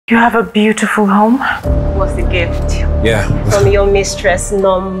You have a beautiful home. What's the gift? Yeah. From your mistress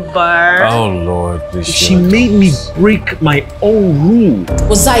number. Oh Lord, please. She made me break my own rule.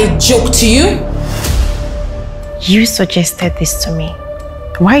 Was that a joke to you? You suggested this to me.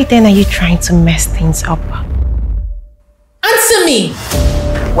 Why then are you trying to mess things up? Answer me!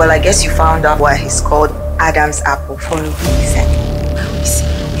 Well, I guess you found out why he's called Adam's apple for a reason. You see,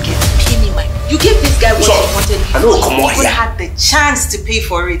 you get to pay me my... You gave this guy what he wanted. I know, come on here. here. Had the chance to pay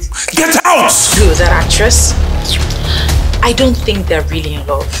for it. Get out! Who, that actress? I don't think they're really in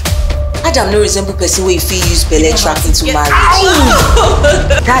love. Adam no resemble person where if he use Bele track into marriage.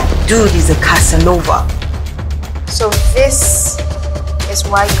 That dude is a Casanova. So this is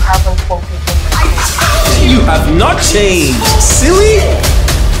why you haven't spoken to me. You have not changed, silly.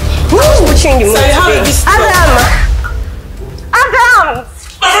 Who's pushing the mood today? Adam!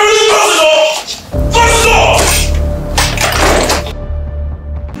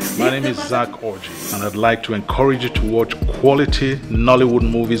 My name is Zach Orji, and I'd like to encourage you to watch quality Nollywood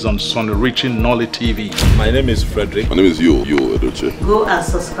movies on SUNYRICHY NollyTV. My name is Frederick. My name is Yul Edochie. Go and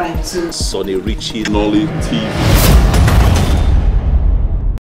subscribe to SUNYRICHY NollyTV.